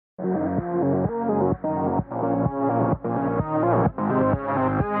Hello,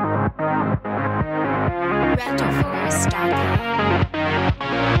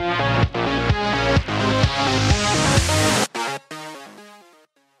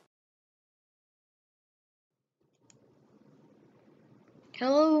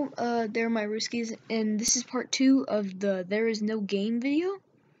 there my Ruskies, and this is part 2 of the There Is No Game video.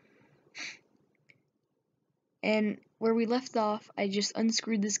 And where we left off, I just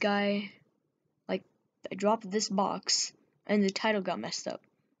unscrewed this guy, like, I dropped this box, and the title got messed up.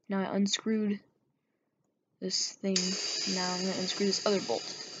 Now I unscrewed this thing, now I'm gonna unscrew this other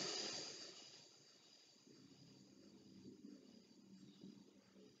bolt.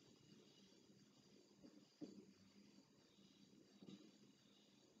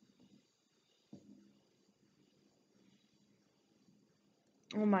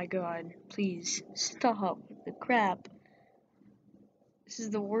 Oh my god, please, stop the crap. This is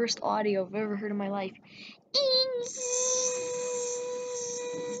the worst audio I've ever heard in my life.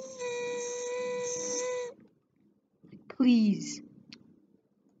 Please.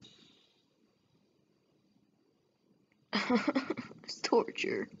 It's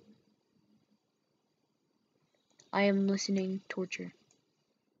torture. I am listening torture.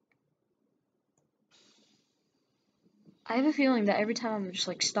 I have a feeling that every time I'm just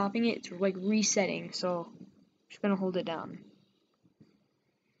like stopping it, it's like resetting, so I'm just gonna hold it down.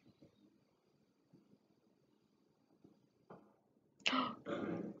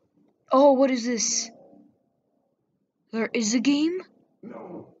 Oh, what is this? There is a game?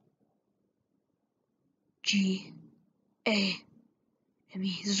 No. G A M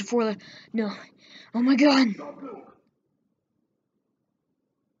E. This is a 4-letter. No. Oh my god. Stop, look.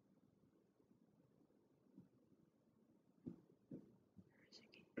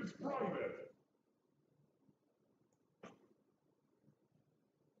 It's private.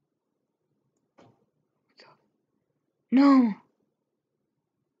 No.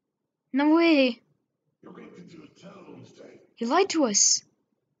 No way. You're going to do a terrible mistake. You lied to us.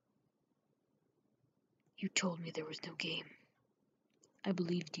 You told me there was no game. I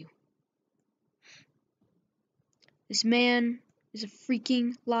believed you. This man is a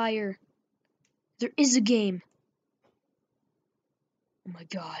freaking liar. There is a game. Oh my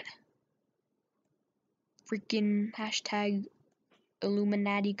god. Freaking hashtag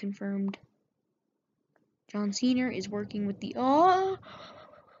Illuminati confirmed. John Cena is working with the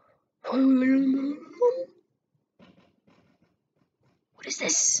What is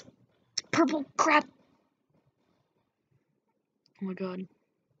this? Purple crap. Oh my god.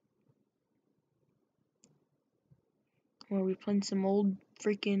 Well, we playing some old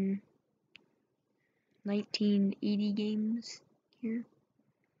freaking 1980 games here.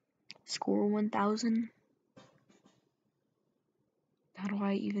 Score 1000. How do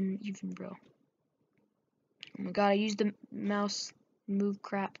I even bro? Oh my god, I used the mouse move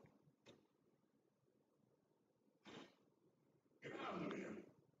crap. Get out of here.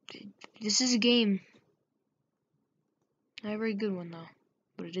 This is a game. Not a very good one though,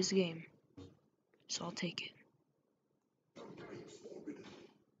 but it is a game. So I'll take it.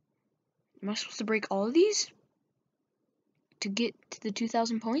 Am I supposed to break all of these to get to the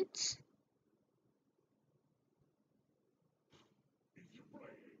 2000 points?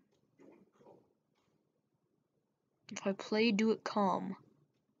 If I play, do it calm.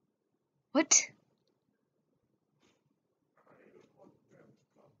 What?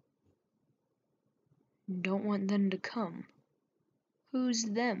 Don't want them to come. Who's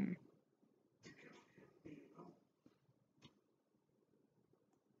them?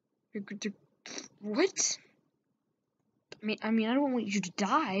 What? I mean, I don't want you to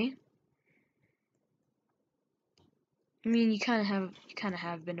die. I mean, you kind of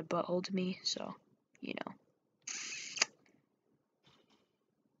have been a butthole to me, so, you know.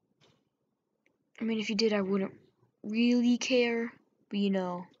 I mean, if you did, I wouldn't really care, but you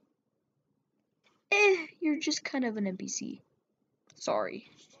know. You're just kind of an NPC. Sorry.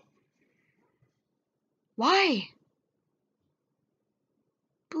 Why?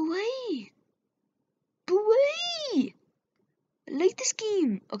 Belay! Belay! I like this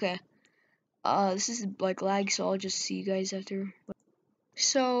game. Okay. This is like lag, so I'll just see you guys after.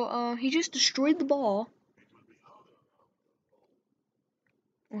 So, he just destroyed the ball.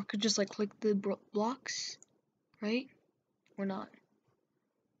 Or I could just like click the blocks, right? Or not.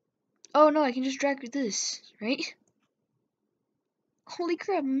 Oh no, I can just drag this, right? Holy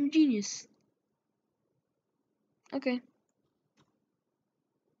crap, I'm a genius. Okay.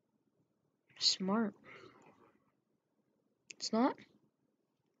 Smart. It's not?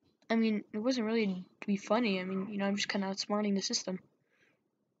 I mean, it wasn't really to be funny. I mean, you know, I'm just kind of outsmarting the system.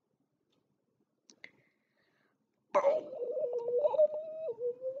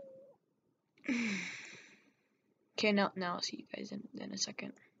 Okay, now I'll see you guys in a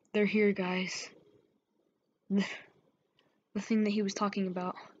second. They're here, guys. The thing that he was talking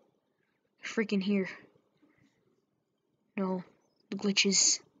about. Freaking here. No. The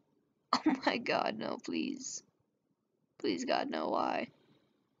glitches. Oh my god, no, please. Please, God, no, why?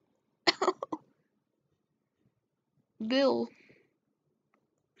 Bill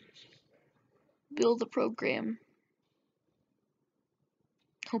the program.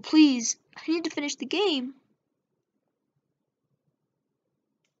 Oh, please. I need to finish the game.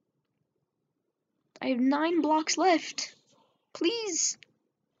 I have 9 blocks left. Please.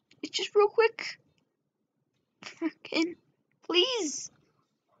 It's just real quick. Freaking. Please.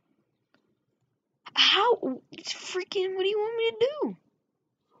 How? Freaking, what do you want me to do?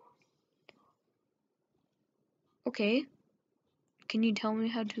 Okay. Can you tell me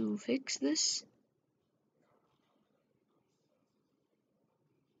how to fix this?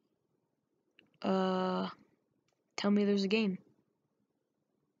 Tell me there's a game.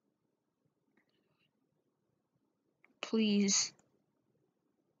 Please.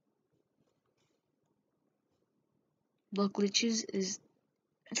 The glitches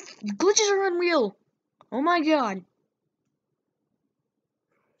are unreal. Oh my god.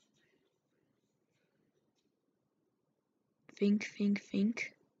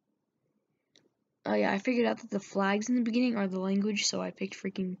 Think. Oh yeah, I figured out that the flags in the beginning are the language, so I picked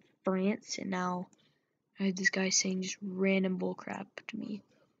freaking France, and now I had this guy saying just random bullcrap to me.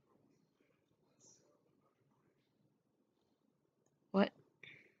 What?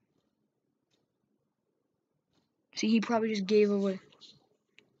 See, he probably just gave away.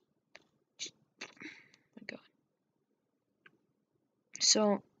 Oh my god.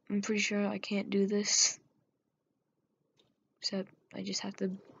 So, I'm pretty sure I can't do this. Except, I just have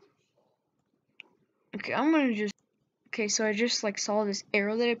to... Okay, I'm gonna just... Okay, so I just, like, saw this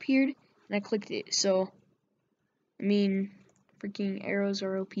arrow that appeared, and I clicked it, so... I mean, freaking arrows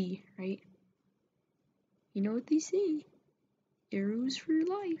are OP, right? You know what they say. Arrows for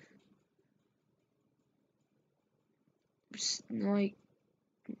life. Just, like,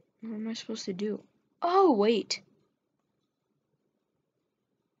 what am I supposed to do? Oh, wait.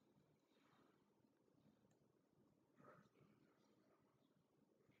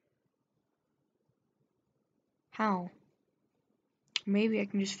 How? Maybe I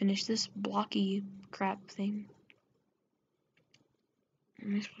can just finish this blocky crap thing.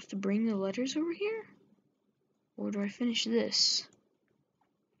 Am I supposed to bring the letters over here? Or do I finish this?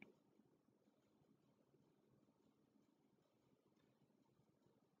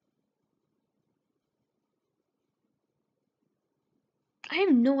 I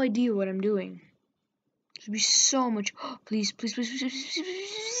have no idea what I'm doing. There'd be so much. Please.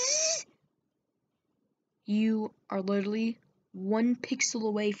 You are literally 1 pixel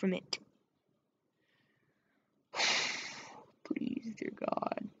away from it. Please, dear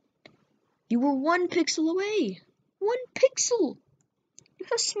God. You were 1 pixel away. 1 pixel. You know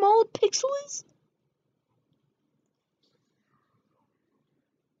how small a pixel is?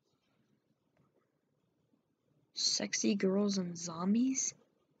 Sexy girls and zombies?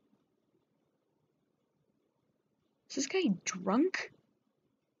 Is this guy drunk?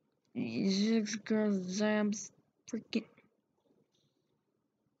 Six girls, zombies, freaking.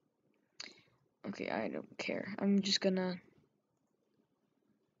 Okay, I don't care. I'm just gonna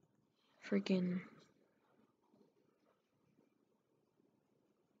freaking.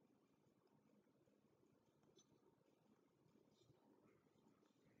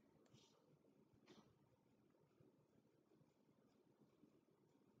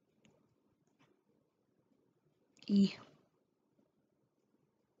 E.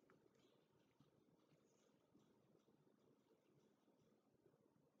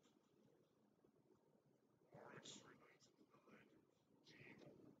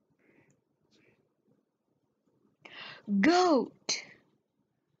 Goat!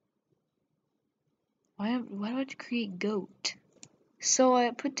 Why do I have to create goat? So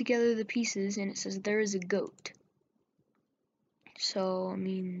I put together the pieces and it says there is a goat. So, I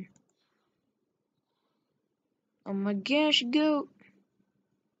mean... Oh my gosh, goat!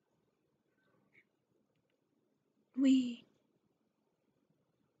 Wee.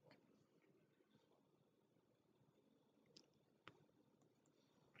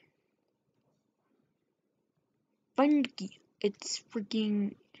 Funky. It's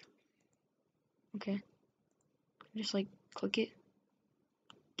freaking... Okay. Just like, click it.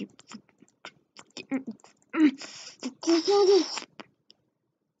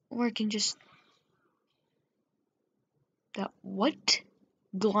 Or I can just... That what?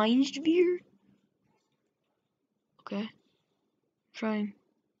 Gleinstveer? Okay. Trying.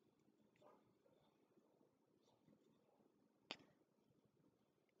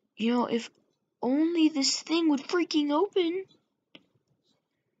 You know, if only this thing would freaking open.